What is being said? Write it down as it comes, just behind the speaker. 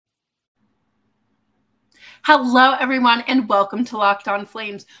Hello, everyone, and welcome to Locked On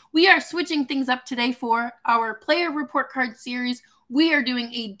Flames. We are switching things up today for our player report card series. We are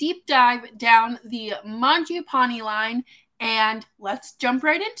doing a deep dive down the Mangiapane line, and let's jump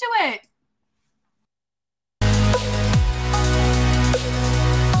right into it.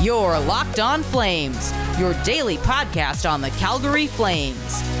 You're Locked On Flames, your daily podcast on the Calgary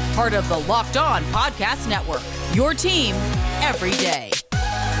Flames. Part of the Locked On Podcast Network, your team every day.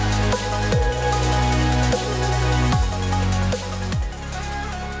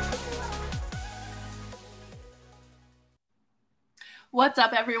 What's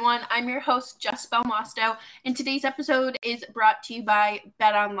up, everyone? I'm your host, Jess Belmosto, and today's episode is brought to you by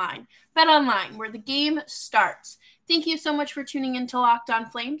BetOnline. BetOnline, where the game starts. Thank you so much for tuning in to Locked On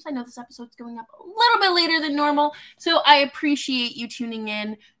Flames. I know this episode's going up a little bit later than normal, so I appreciate you tuning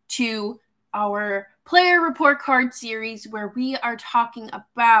in to our player report card series where we are talking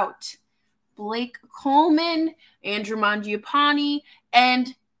about Blake Coleman, Andrew Mangiapane,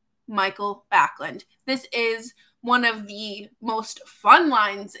 and Mikael Backlund. This is one of the most fun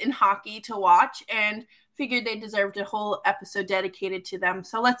lines in hockey to watch, and figured they deserved a whole episode dedicated to them.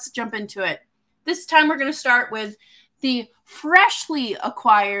 So let's jump into it. This time we're going to start with the freshly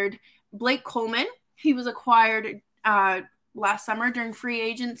acquired Blake Coleman. He was acquired last summer during free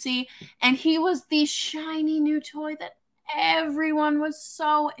agency, and he was the shiny new toy that everyone was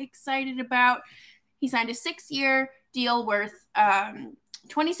so excited about. He signed a 6-year deal worth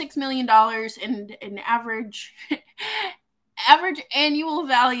 $26 million and an average annual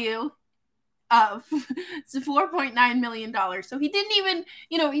value of $4.9 million. So he didn't even,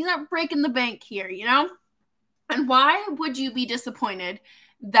 he's not breaking the bank here, And why would you be disappointed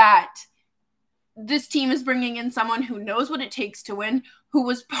that this team is bringing in someone who knows what it takes to win, who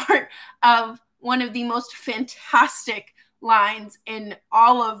was part of one of the most fantastic lines in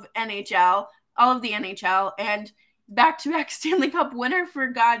all of the NHL, and back-to-back Stanley Cup winner, for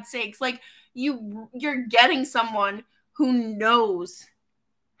God's sakes. Like, you're getting someone who knows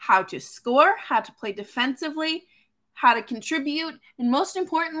how to score, how to play defensively, how to contribute, and most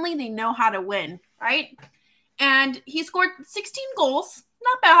importantly, they know how to win, right? And he scored 16 goals,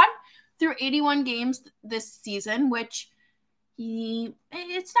 not bad, through 81 games this season, which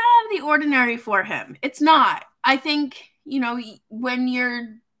it's not out of the ordinary for him. It's not. I think, when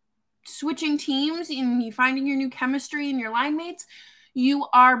you're switching teams and you finding your new chemistry and your line mates, you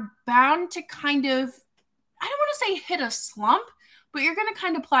are bound to kind of, I don't want to say hit a slump, but you're going to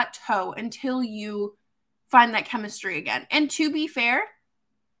kind of plateau until you find that chemistry again. And to be fair,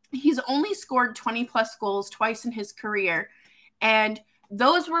 he's only scored 20 plus goals twice in his career. And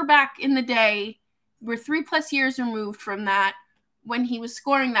those were back in the day. We're 3+ years removed from that when he was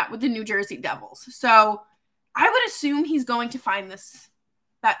scoring that with the New Jersey Devils. So I would assume he's going to find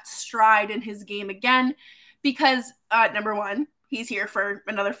that stride in his game again, because number one, he's here for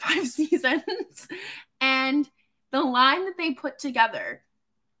another 5 seasons, and the line that they put together,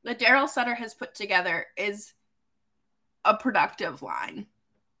 that Daryl Sutter has put together, is a productive line.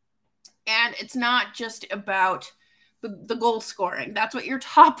 And it's not just about the goal scoring. That's what your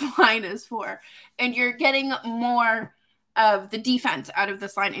top line is for. And you're getting more of the defense out of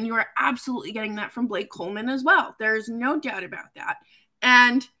this line, and you are absolutely getting that from Blake Coleman as well. There's no doubt about that.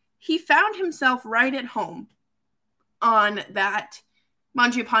 And he found himself right at home on that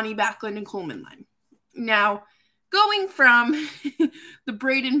Mangiapane, Backlund, and Coleman line. Now, going from the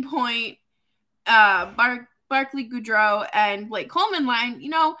Braden Point, Barclay Goodrow, and Blake Coleman line, you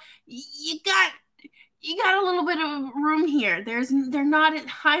got a little bit of room here. They're not as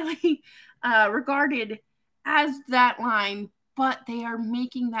highly regarded as that line, but they are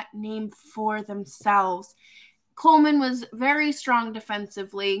making that name for themselves. Coleman was very strong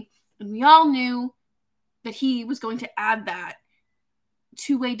defensively, and we all knew that he was going to add that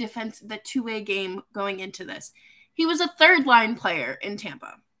two-way defense, that two-way game going into this. He was a third-line player in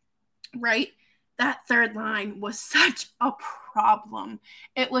Tampa, right? That third line was such a problem.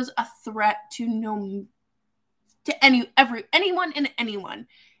 It was a threat to anyone and everyone.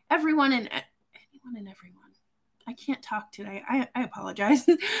 I can't talk today. I apologize.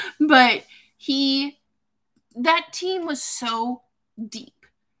 But that team was so deep.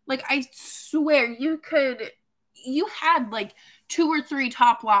 Like, I swear you had like 2 or 3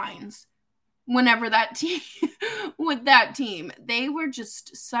 top lines whenever that team, with that team. They were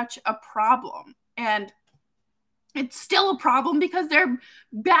just such a problem. And it's still a problem because they're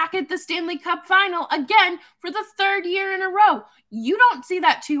back at the Stanley Cup final again for the 3rd year in a row. You don't see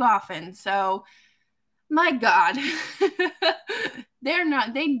that too often. So, my God, they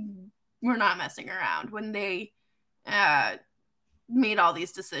were not messing around when they made all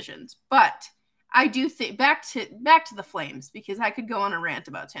these decisions. But I do think back to the Flames, because I could go on a rant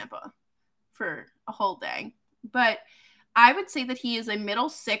about Tampa for a whole day. But I would say that he is a middle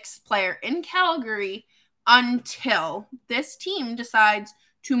six player in Calgary until this team decides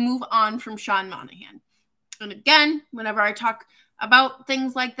to move on from Sean Monahan. And again, whenever I talk about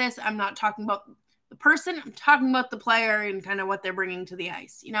things like this, I'm not talking about the person, I'm talking about the player and kind of what they're bringing to the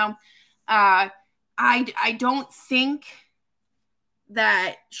ice. I don't think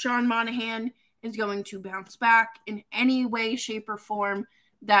that Sean Monahan is going to bounce back in any way, shape, or form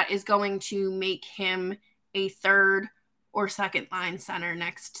that is going to make him a third or second line center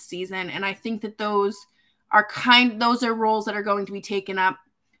next season. And I think that those are roles that are going to be taken up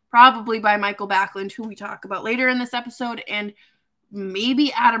probably by Michael Backlund, who we talk about later in this episode, and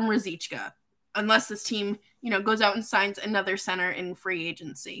maybe Adam Ruzicka, unless this team, goes out and signs another center in free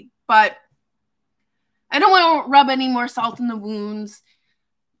agency. But I don't want to rub any more salt in the wounds,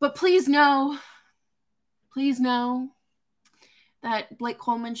 but please know that Blake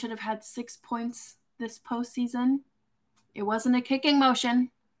Coleman should have had 6 points this postseason. It wasn't a kicking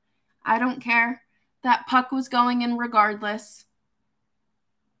motion. I don't care. That puck was going in regardless.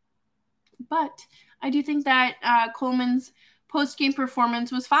 But I do think that Coleman's post-game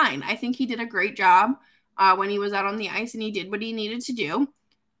performance was fine. I think he did a great job when he was out on the ice, and he did what he needed to do.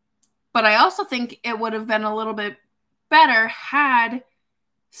 But I also think it would have been a little bit better had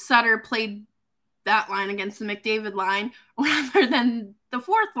Sutter played that line against the McDavid line rather than the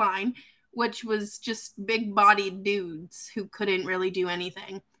fourth line, which was just big-bodied dudes who couldn't really do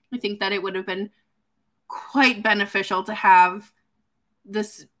anything. I think that it would have been quite beneficial to have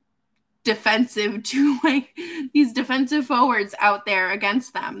this defensive these defensive forwards out there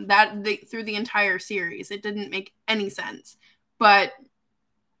against them through the entire series. It didn't make any sense. But,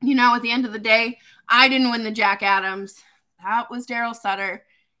 at the end of the day, I didn't win the Jack Adams. That was Daryl Sutter.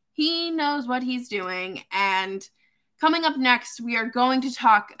 He knows what he's doing. And coming up next, we are going to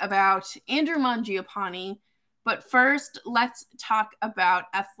talk about Andrew Mangiapane. But first, let's talk about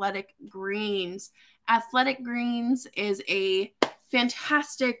Athletic Greens. Athletic Greens is a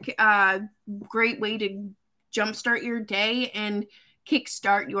fantastic, great way to jumpstart your day and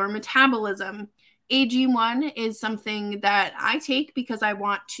kickstart your metabolism. AG1 is something that I take because I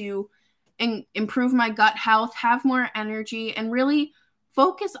want to improve my gut health, have more energy, and really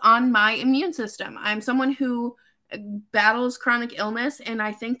focus on my immune system. I'm someone who battles chronic illness, and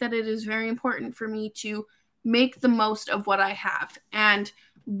I think that it is very important for me to make the most of what I have. And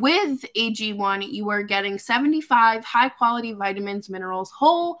with AG1, you are getting 75 high-quality vitamins, minerals,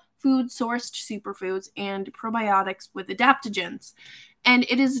 whole food-sourced superfoods, and probiotics with adaptogens. And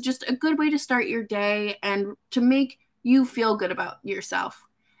it is just a good way to start your day and to make you feel good about yourself.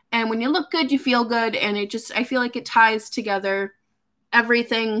 And when you look good, you feel good, and I feel like it ties together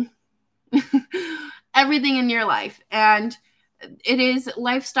everything in your life. And it is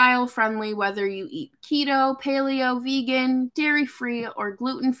lifestyle friendly, whether you eat keto, paleo, vegan, dairy-free, or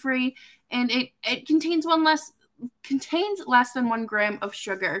gluten-free, and it contains less than 1 gram of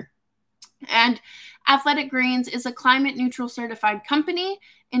sugar. And Athletic Greens is a climate neutral certified company.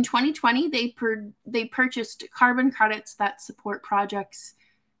 In 2020, they purchased carbon credits that support projects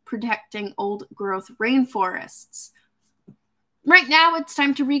protecting old growth rainforests. Right now, it's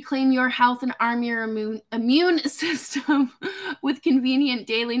time to reclaim your health and arm your immune system with convenient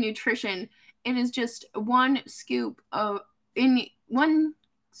daily nutrition. It is just one scoop in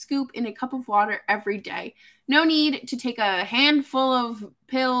a cup of water every day. No need to take a handful of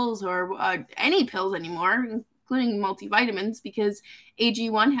pills or any pills anymore, including multivitamins, because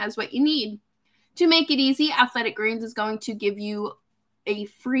AG1 has what you need. To make it easy, Athletic Greens is going to give you a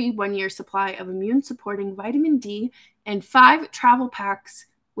free 1-year supply of immune-supporting vitamin D and 5 travel packs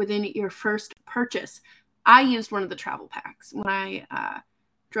within your first purchase. I used one of the travel packs when I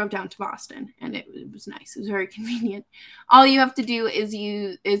drove down to Boston, and it was nice. It was very convenient. All you have to do is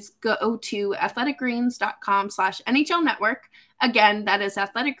go to athleticgreens.com/NHL Network. Again, that is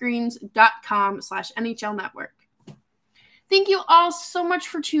athleticgreens.com/NHL Network. Thank you all so much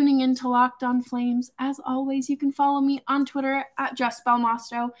for tuning in to Locked On Flames. As always, you can follow me on Twitter at Jess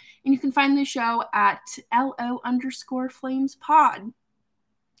Belmosto, and you can find the show at LO_FlamesPod.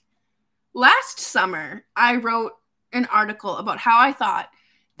 Last summer, I wrote an article about how I thought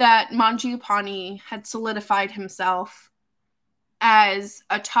that Mangiapane had solidified himself as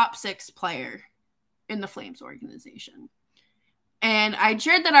a top 6 player in the Flames organization. And I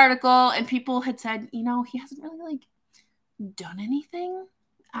shared that article, and people had said, he hasn't really done anything.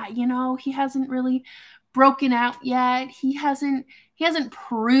 He hasn't really broken out yet. He hasn't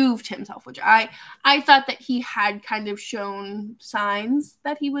proved himself, which I thought that he had kind of shown signs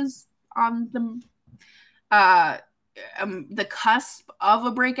that he was on the the cusp of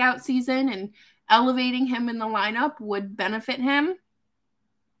a breakout season, and elevating him in the lineup would benefit him.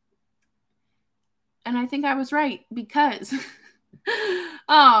 And I think I was right, because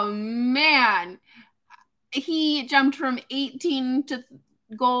oh man, he jumped from 18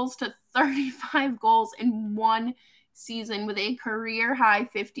 goals to 35 goals in one season with a career high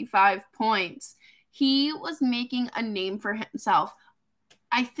 55 points. He was making a name for himself.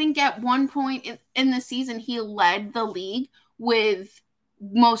 I think at one point in the season, he led the league with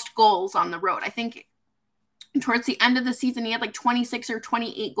most goals on the road. I think towards the end of the season, he had like 26 or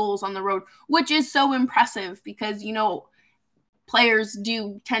 28 goals on the road, which is so impressive because, you know, players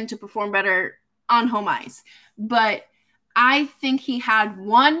do tend to perform better on home ice. But I think he had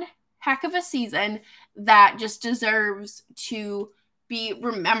one heck of a season that just deserves to be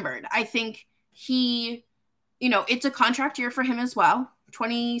remembered. I think he, you know, it's a contract year for him as well,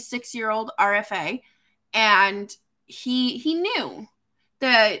 26-year-old RFA, and he knew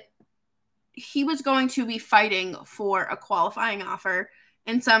that he was going to be fighting for a qualifying offer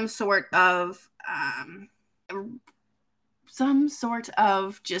and some sort of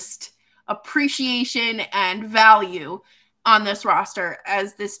just appreciation and value on this roster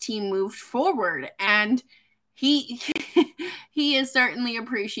as this team moved forward. And he is certainly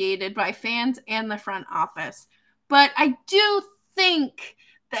appreciated by fans and the front office. But I do think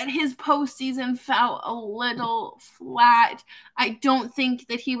that his postseason fell a little flat. I don't think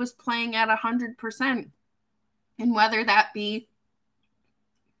that he was playing at 100%. And whether that be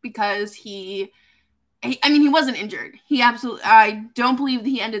because he wasn't injured. I don't believe that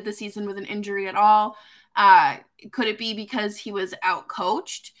he ended the season with an injury at all. Could it be because he was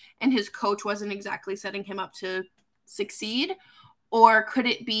out-coached and his coach wasn't exactly setting him up to succeed? Or could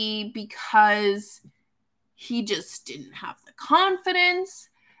it be because he just didn't have the confidence?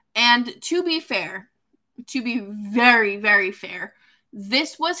 And to be fair, to be very, very fair,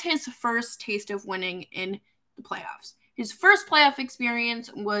 this was his first taste of winning in the playoffs. His first playoff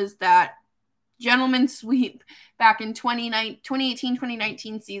experience was that gentleman's sweep back in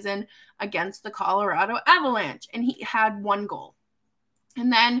 2018-2019 season against the Colorado Avalanche, and he had 1 goal.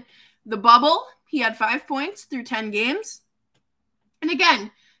 And then the bubble, he had 5 points through 10 games. And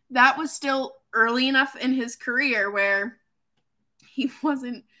again, that was still early enough in his career where he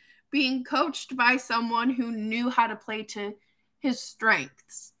wasn't being coached by someone who knew how to play to his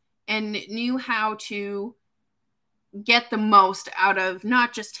strengths and knew how to get the most out of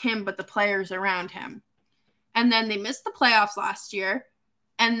not just him, but the players around him. And then they missed the playoffs last year.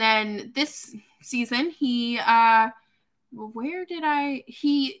 And then this season, he ended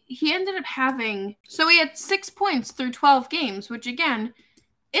up having, so he had 6 points through 12 games, which again,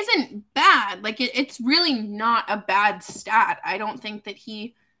 isn't bad. Like it's really not a bad stat. I don't think that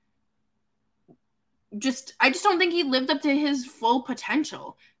I just don't think he lived up to his full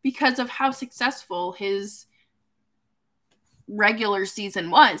potential because of how successful his regular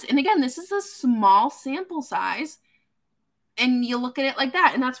season was. And again, this is a small sample size, and you look at it like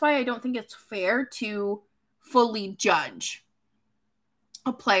that. And that's why I don't think it's fair to fully judge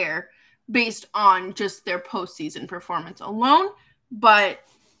a player based on just their postseason performance alone. But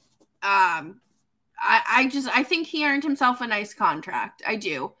I think he earned himself a nice contract. I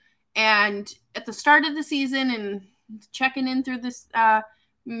do. And at the start of the season and checking in through this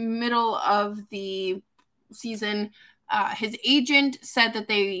middle of the season, his agent said that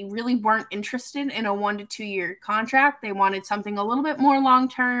they really weren't interested in a 1 to 2 year contract. They wanted something a little bit more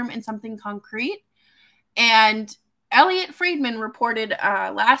long-term and something concrete. And Elliot Friedman reported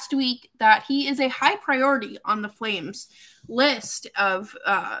last week that he is a high priority on the Flames list of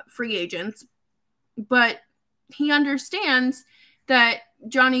free agents, but he understands that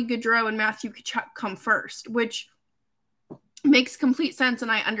Johnny Gaudreau and Matthew Tkachuk come first, which makes complete sense,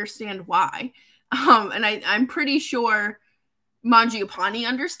 and I understand why. And I'm pretty sure Mangiapane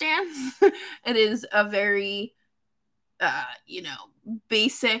understands. It is a very,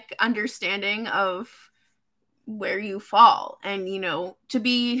 basic understanding of where you fall. And, to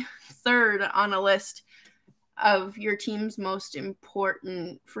be third on a list of your team's most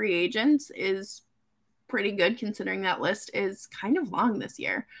important free agents is pretty good, considering that list is kind of long this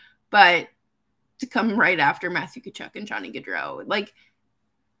year. But to come right after Matthew Tkachuk and Johnny Gaudreau, like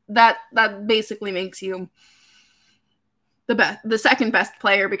that basically makes you the second best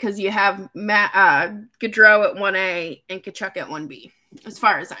player, because you have Gaudreau at 1A and Tkachuk at 1B, as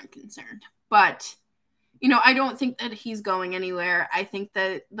far as I'm concerned. But I don't think that he's going anywhere. I think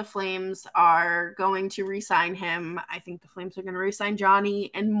that the Flames are going to re-sign him. I think the Flames are going to re-sign Johnny,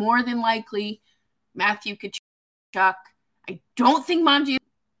 and more than likely Matthew Tkachuk. I don't think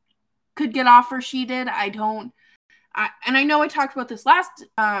could get offer sheeted. And I know I talked about this last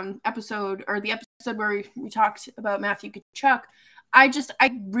episode, or the episode where we talked about Matthew Tkachuk. I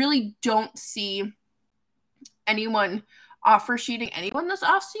really don't see anyone offer sheeting anyone this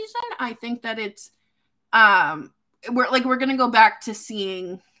offseason. I think that it's we're gonna go back to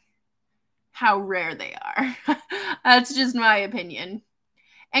seeing how rare they are. That's just my opinion.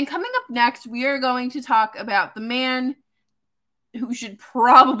 And coming up next, we are going to talk about the man who should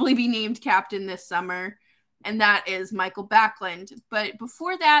probably be named captain this summer, and that is Mikael Backlund. But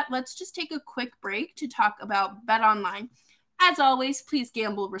before that, let's just take a quick break to talk about BetOnline. As always, please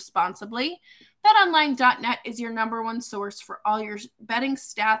gamble responsibly. BetOnline.net is your number one source for all your betting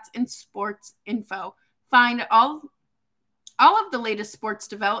stats and sports info. Find all of the latest sports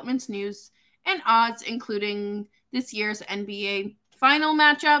developments, news, and odds, including this year's NBA final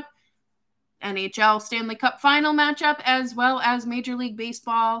matchup, NHL Stanley Cup final matchup, as well as Major League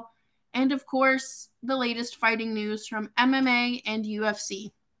Baseball, and of course, the latest fighting news from MMA and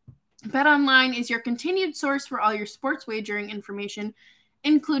UFC. BetOnline is your continued source for all your sports wagering information,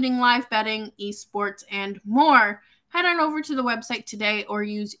 including live betting, esports, and more. Head on over to the website today or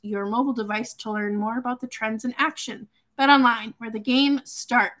use your mobile device to learn more about the trends in action. BetOnline, where the game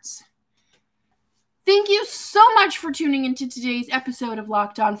starts. Thank you so much for tuning into today's episode of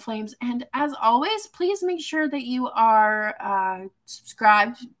Locked On Flames. And as always, please make sure that you are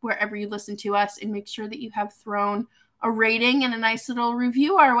subscribed wherever you listen to us, and make sure that you have thrown a rating and a nice little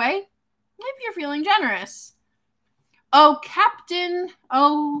review our way if you're feeling generous. Oh, Captain,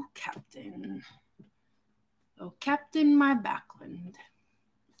 my Backlund.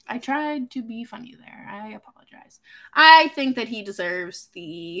 I tried to be funny there. I apologize. I think that he deserves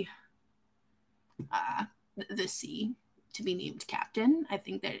the C to be named captain. I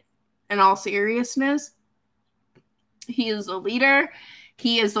think that, in all seriousness, he is a leader.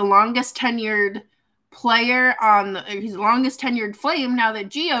 He is the longest tenured player he's the longest tenured Flame now that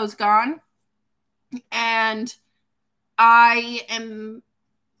Gio's gone. And I am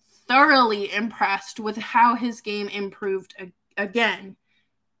thoroughly impressed with how his game improved again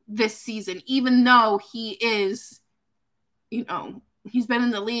this season, even though he is, he's been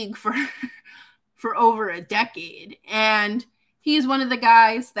in the league for over a decade. And he's one of the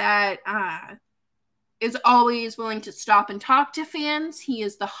guys that is always willing to stop and talk to fans. He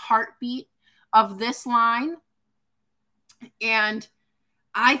is the heartbeat of this line. And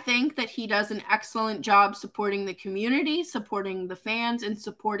I think that he does an excellent job supporting the community, supporting the fans, and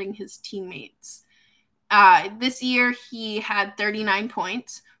supporting his teammates. This year, he had 39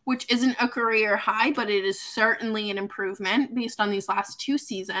 points, which isn't a career high, but it is certainly an improvement based on these last two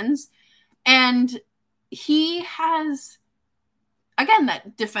seasons. And he has, again,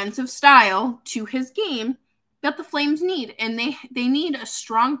 that defensive style to his game that the Flames need. And they need a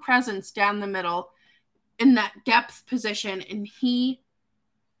strong presence down the middle in that depth position. And he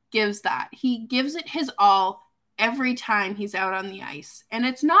gives that. He gives it his all every time he's out on the ice. And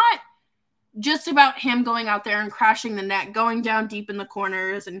it's not just about him going out there and crashing the net, going down deep in the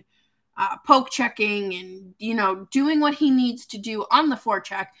corners and poke checking and, doing what he needs to do on the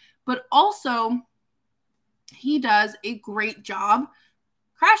forecheck. But also, he does a great job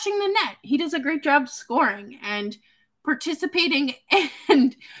crashing the net. He does a great job scoring and participating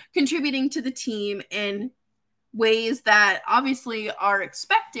and contributing to the team in ways that obviously are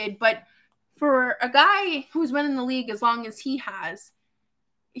expected. But for a guy who's been in the league as long as he has,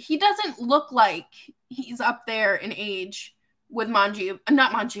 he doesn't look like he's up there in age with Milan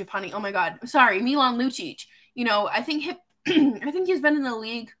Lucic. I think he's been in the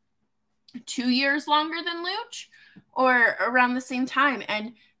league 2 years longer than Luch, or around the same time,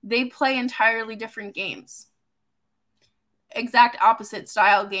 and they play entirely different games. Exact opposite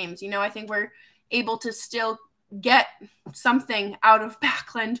style games. I think we're able to still get something out of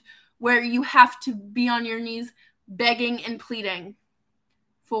Backlund where you have to be on your knees begging and pleading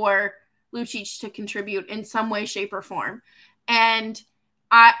for Lucic to contribute in some way, shape, or form. And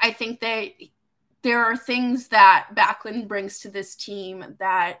I think that there are things that Backlund brings to this team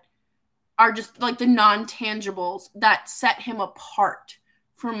that are just like the non-tangibles that set him apart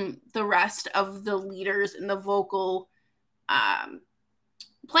from the rest of the leaders and the vocal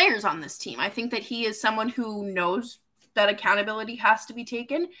players on this team. I think that he is someone who knows that accountability has to be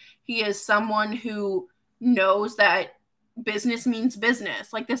taken. He is someone who knows that business means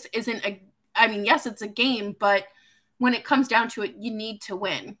business. Like, this isn't yes, it's a game, but when it comes down to it, you need to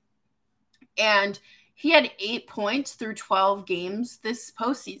win. And he had 8 points through 12 games this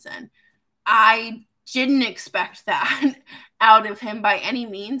postseason. I didn't expect that out of him by any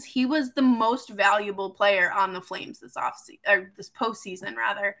means. He was the most valuable player on the Flames this postseason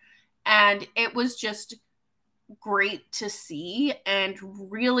rather. And it was just great to see, and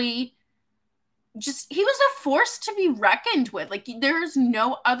really just, he was a force to be reckoned with. Like, there's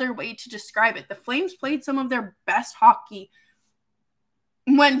no other way to describe it. The Flames played some of their best hockey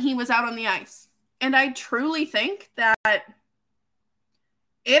when he was out on the ice. And I truly think that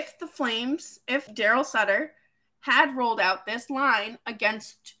if Daryl Sutter had rolled out this line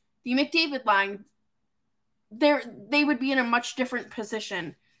against the McDavid line, they would be in a much different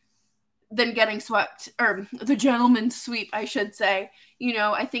position than getting swept, or the gentleman's sweep, I should say.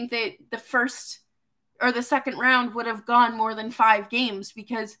 I think that the first or the second round would have gone more than 5 games,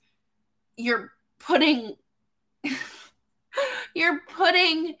 because you're putting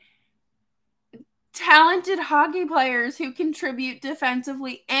talented hockey players who contribute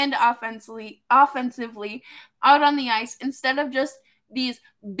defensively and offensively out on the ice, instead of just these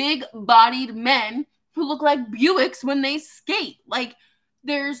big-bodied men who look like Buicks when they skate. Like,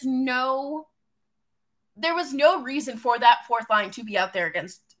 there was no reason for that fourth line to be out there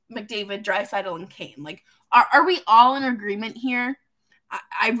against McDavid, Draisaitl, and Kane. Like, are we all in agreement here?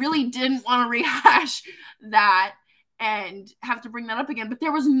 I really didn't want to rehash that and have to bring that up again, but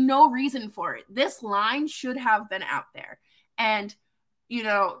there was no reason for it. This line should have been out there. And,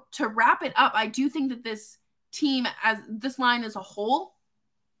 to wrap it up, I do think that this line as a whole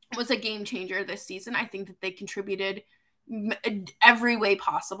was a game changer this season. I think that they contributed every way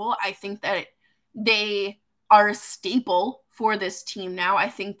possible. I think that they are a staple for this team now. I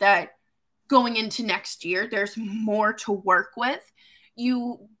think that going into next year, there's more to work with.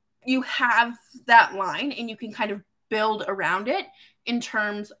 You have that line, and you can kind of build around it in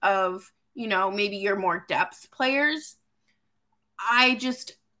terms of, maybe your more depth players. I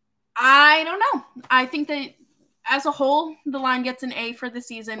don't know. I think that as a whole, the line gets an A for the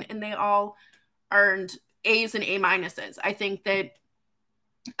season, and they all earned A's and A-minuses. I think that,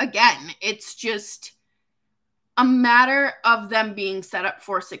 again, it's just a matter of them being set up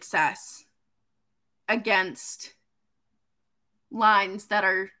for success against lines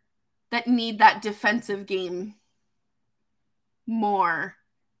that need that defensive game more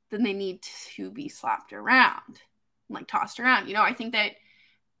than they need to be slapped around, like tossed around. I think that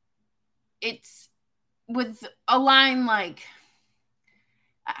it's with a line like,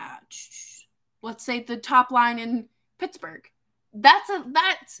 let's say the top line in Pittsburgh. That's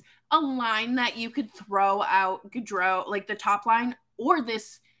a line that you could throw out Gaudreau, like the top line, or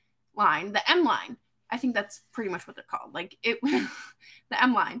this line, the M line. I think that's pretty much what they're called. Like, the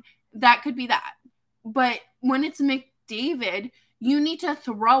M line. That could be that. But when it's McDavid, you need to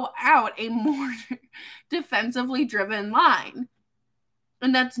throw out a more defensively driven line.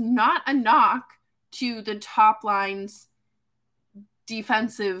 And that's not a knock to the top line's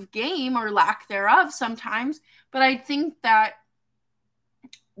defensive game, or lack thereof sometimes. But I think that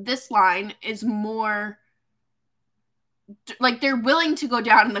this line is more like, they're willing to go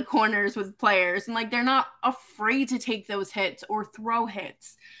down in the corners with players, and like, they're not afraid to take those hits or throw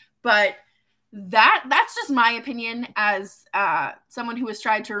hits. But that's just my opinion as someone who has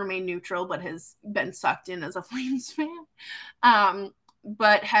tried to remain neutral but has been sucked in as a Flames fan,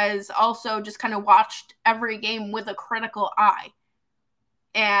 but has also just kind of watched every game with a critical eye.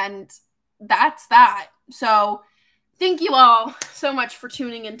 And that's that. So thank you all so much for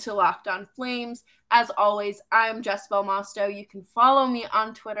tuning into Locked On Flames. As always, I'm Jess Belmosto. You can follow me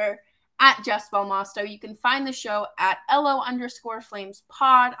on Twitter at Jess Belmosto. You can find the show at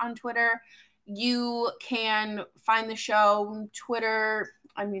LO_FlamesPod on Twitter. You can find the show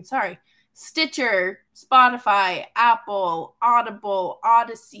Stitcher, Spotify, Apple, Audible,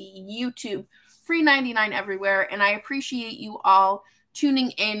 Odyssey, YouTube, free 99 everywhere. And I appreciate you all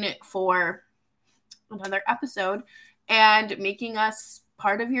tuning in for another episode and making us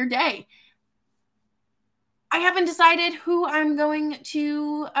part of your day. I haven't decided who I'm going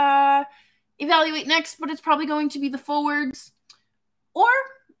to evaluate next, but it's probably going to be the forwards, or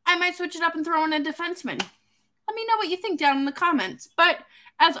I might switch it up and throw in a defenseman. Let me know what you think down in the comments. But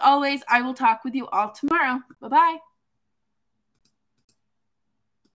as always, I will talk with you all tomorrow. Bye-bye.